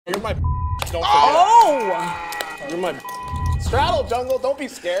You're my. Don't forget. Oh! You're my. Straddle, Jungle. Don't be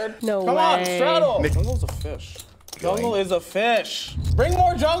scared. No Come way. on, straddle. Jungle's a fish. Jungle is a fish. Bring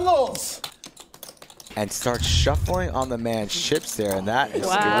more jungles. And start shuffling on the man's chips there, and that is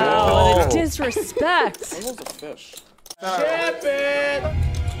Wow, what a good. disrespect. Jungle's a fish. Ship it.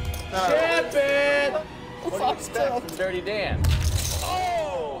 Ship it. What's up, Dirty Dan.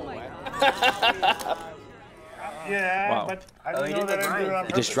 Oh my God. Yeah, Wow. but I don't know that I did it on You just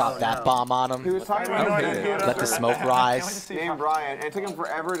purpose. dropped that bomb on He him. was talking I about don't hate it. Let the smoke rise. named Brian, and it took him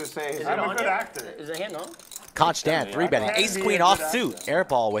forever to say his I'm name. a good actor. Is the hand on? Conch Dan, 3-betting. Yeah. Ace queen offsuit.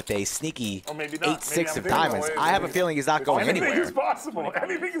 Airball with a sneaky Or maybe not. 8-6 Maybe of I'm diamonds. thinking I have a feeling he's not going Anything anywhere. is possible.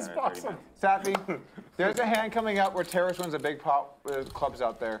 Anything is possible. Sappy, there's a hand coming up where Terrace wins a big pot with clubs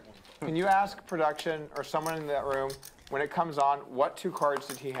out there. Can you ask production or someone in that room, when it comes on, what 2 cards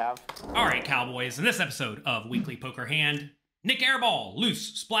did he have? All right, Cowboys, in this episode of Weekly Poker Hand, Nick Airball,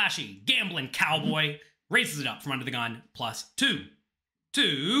 loose, splashy, gambling cowboy, raises it up from under the gun, +2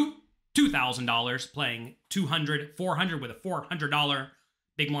 to $2,000, playing 200, 400 with a $400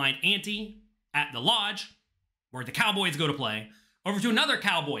 big blind ante at the lodge, where the Cowboys go to play. Over to another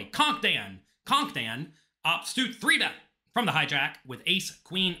cowboy, Conch Dan. Conch Dan opts to 3-bet from the hijack with ace,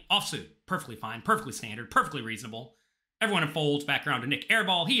 queen, offsuit. Perfectly fine, perfectly standard, perfectly reasonable. Everyone folds back around to Nick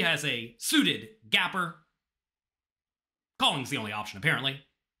Airball. He has a suited gapper. Calling's the only option, apparently.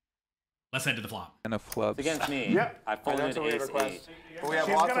 Let's head to the flop. And a flub. Against me. Yep. I folded That's what we ace request. 8. But we have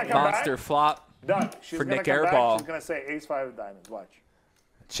She's lots gonna of come back. Monster flop. Doug, she's For gonna Nick come back. Airball. She's gonna say ace 5 of diamonds. Watch.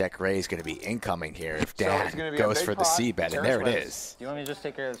 Check raise going to be incoming here if it's Dan gonna be a goes big for the pot. C-bet, and there it Terrace is. Do you want me to just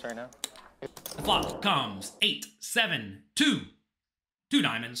take care of this right now? The flop comes 8, 7, 2. 2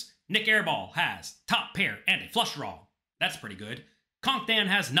 diamonds. Nick Airball has top pair and a flush draw. That's pretty good. Conch Dan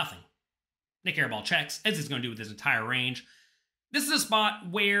has nothing. Nick Airball checks, as he's going to do with his entire range. This is a spot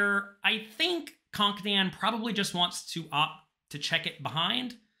where I think Conch Dan probably just wants to opt to check it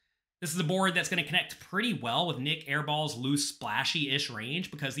behind. This is a board that's going to connect pretty well with Nick Airball's loose, splashy-ish range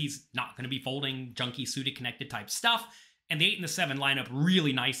because he's not going to be folding junky, suited, connected type stuff, and the 8 and the 7 line up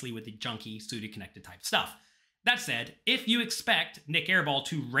really nicely with the junky, suited, connected type stuff. That said, if you expect Nick Airball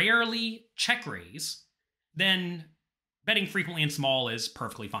to rarely check raise, then betting frequently and small is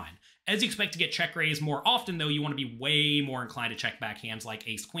perfectly fine. As you expect to get check raise more often, though, you want to be way more inclined to check back hands like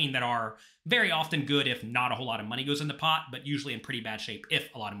ace-queen that are very often good if not a whole lot of money goes in the pot, but usually in pretty bad shape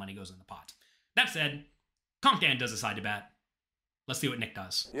if a lot of money goes in the pot. That said, Conch Dan does decide to bet. Let's see what Nick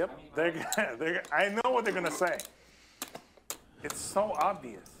does. Yep. I know what they're gonna say. It's so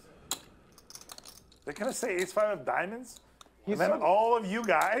obvious. They're gonna say ace 5 of diamonds, and then all of you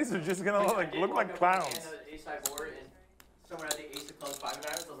guys are just gonna look like clowns. Somewhere at the ace of clubs, 5 of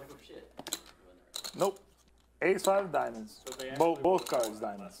diamonds. I was like, oh shit. Nope. Ace 5 of diamonds. Both cards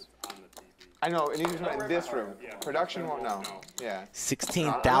diamonds. I know, it needs to be in this room. Production won't know. Yeah.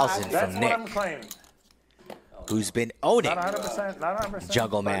 16,000 That's from what I'm Nick, claiming. who's been owning Not 100%. Not 100%.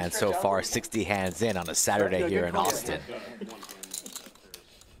 Jungleman so far, 60 hands in on a Saturday here in Austin.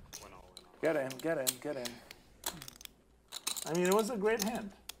 Get in, get in, get in. I mean, it was a great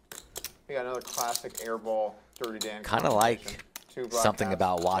hand. We got another classic airball, Dirty Dan. Kind of like 2 something broadcasts,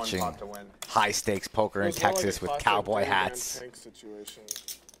 about 1 watching pot to win. high-stakes poker in Texas with cowboy hats.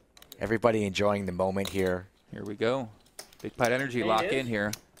 Everybody enjoying the moment here. Here we go. Big pot energy lock in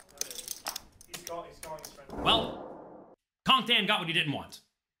here. Well, Conch Dan got what he didn't want.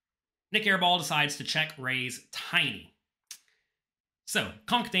 Nick Airball decides to check raise tiny. So,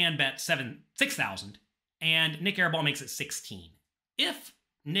 Conch Dan bet 6,000, and Nick Airball makes it 16. If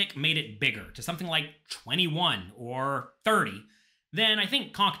Nick made it bigger to something like 21 or 30, then I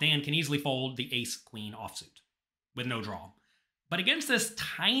think Conch Dan can easily fold the ace-queen offsuit with no draw. But against this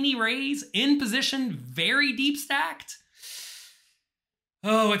tiny raise, in position, very deep stacked,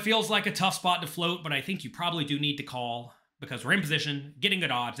 oh, it feels like a tough spot to float, but I think you probably do need to call because we're in position, getting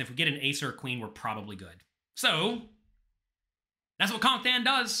good odds, and if we get an ace or a queen, we're probably good. So, that's what Conch Dan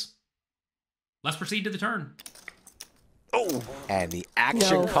does. Let's proceed to the turn. Oh! And the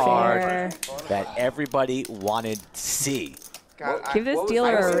action card that everybody wanted to see. God, Give this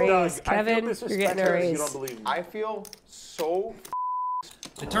dealer a raise, Kevin. You're getting a raise. I feel so.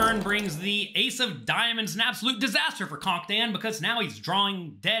 The turn brings the ace of diamonds, an absolute disaster for Conch Dan because now he's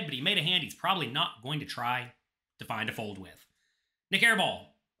drawing dead, but he made a hand he's probably not going to try to find a fold with. Nick Airball,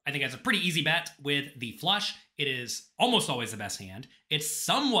 I think, has a pretty easy bet with the flush. It is almost always the best hand. It's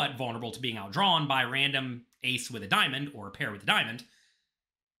somewhat vulnerable to being outdrawn by random ace with a diamond or a pair with a diamond,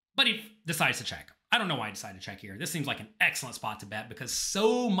 but he decides to check. I don't know why I decided to check here. This seems like an excellent spot to bet because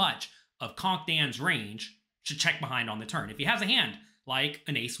so much of Conch Dan's range should check behind on the turn. If he has a hand like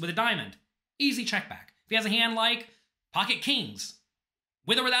an ace with a diamond, easy check back. If he has a hand like pocket kings,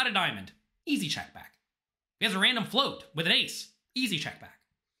 with or without a diamond, easy check back. If he has a random float with an ace, easy check back.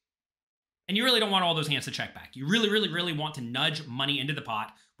 And you really don't want all those hands to check back. You really, really, really want to nudge money into the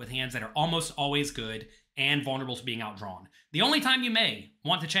pot with hands that are almost always good and vulnerable to being outdrawn. The only time you may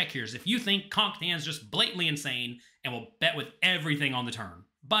want to check here is if you think conked hand's just blatantly insane and will bet with everything on the turn.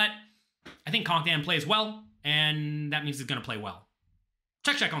 But I think conked hand plays well, and that means he's going to play well.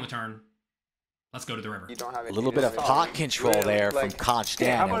 Check on the turn. Let's go to the river. You don't have A little bit of pot control there from Conch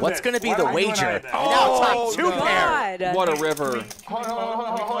Dan. And what's going to be Why the don't you and I wager? then? And now top two pair. God. What a river. Hold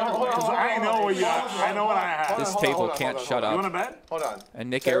on. Because I know what you I know what I have. This table can't shut You want to up. bet? Hold on. And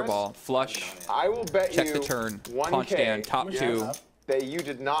Nick Terrace, airball, flush, I will bet check you the turn, 1K Conch Dan, top two. that you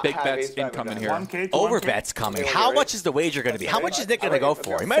did not Big have bets ace five incoming of here. 1K to 1K? Over bets coming. How much is the wager going to be? How much is Nick going to go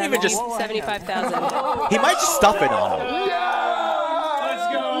for? He might even just, 75,000. he might just stuff it on him.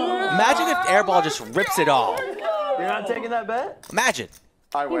 Let's go. Imagine if airball just rips it all. You're not taking that bet? Imagine.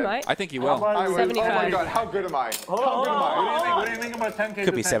 I He win. might. I think he will. I win. 75. Oh my god, how good am I? How good am I? What do you think about 10K?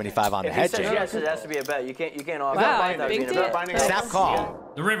 Could be 75 on the If he head says check. yes, it has to be a bet. You can't offer Wow, that without big being a deal. bet. Binding Snap ace.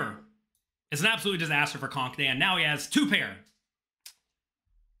 call. The river is an absolute disaster for Conch Dan. Now he has two pair.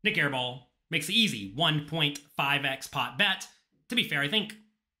 Nick airball makes the easy 1.5x pot bet. To be fair, I think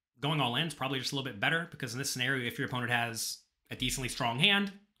going all in is probably just a little bit better because in this scenario, if your opponent has a decently strong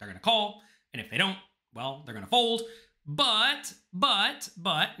hand, they're going to call. And if they don't, well, they're going to fold. But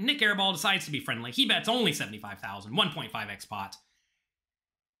Nick airball decides to be friendly. He bets only 75,000, 1.5x pot.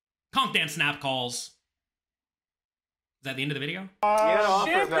 Conch Dan snap calls. Is that the end of the video?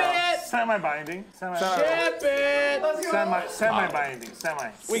 Ship it! Semi-binding. Ship it! Semi-binding. Semi.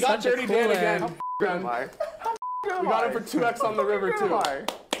 We got Such a Dirty Dan cooler. again. Good am I? We got him for 2x on the river, too.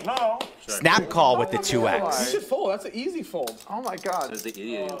 No. Snap call with the You 2x. should fold. That's an easy fold. Oh my god. Says the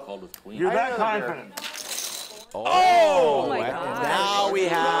idiot who called with queen. You're I that know that confident. Oh, my and God.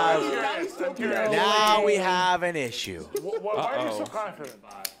 now we have an issue. Why are you so confident?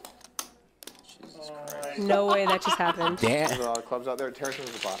 No way that just happened. There's a Dan, lot of clubs out there. Terrace was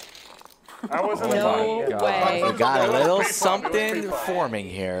the pot. I wasn't No God. way. we got a little something forming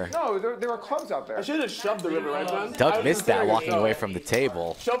here. No, there were clubs out there. I should have shoved the river right then. Doug missed that walking away from the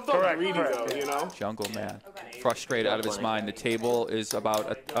table. Shoved felt Correct, greedy, correct, though, you know? Jungleman. Frustrated out of his mind. The table is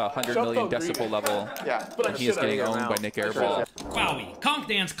about a 100 million decibel level. Yeah. And he is getting owned by Nick airball. Wowie. Conch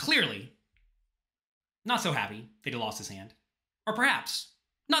Dan's clearly not so happy that he lost his hand. Or perhaps,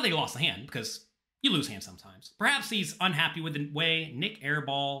 not that he lost the hand, because you lose hands sometimes. Perhaps he's unhappy with the way Nick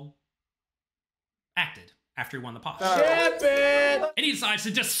airball acted after he won the pot. Ship it! And he decides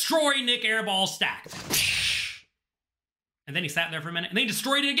to destroy Nick airball's stack. And then he sat there for a minute, and then he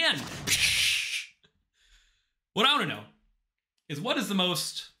destroyed it again. What I want to know is what is the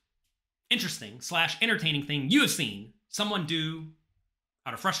most interesting / entertaining thing you have seen someone do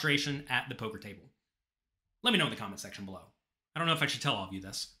out of frustration at the poker table? Let me know in the comment section below. I don't know if I should tell all of you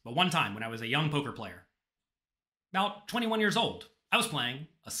this, but one time when I was a young poker player, about 21 years old, I was playing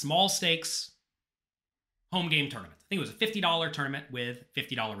a small stakes home game tournament. I think it was a $50 tournament with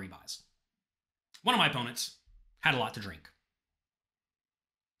 $50 rebuys. One of my opponents had a lot to drink.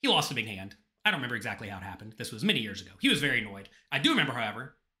 He lost a big hand. I don't remember exactly how it happened. This was many years ago. He was very annoyed. I do remember,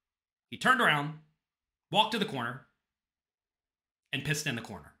 however, he turned around, walked to the corner, and pissed in the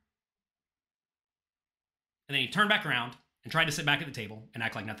corner. And then he turned back around and tried to sit back at the table and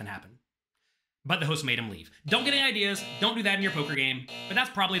act like nothing happened. But the host made him leave. Don't get any ideas. Don't do that in your poker game. But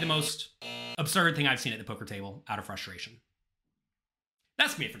that's probably the most absurd thing I've seen at the poker table out of frustration.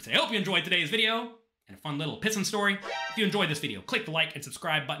 That's me for today. I hope you enjoyed today's video and a fun little pissing story. If you enjoyed this video, click the like and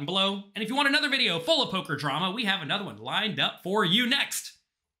subscribe button below. And if you want another video full of poker drama, we have another one lined up for you next.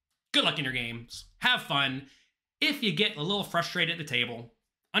 Good luck in your games. Have fun. If you get a little frustrated at the table,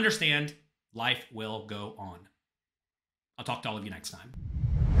 understand life will go on. I'll talk to all of you next time.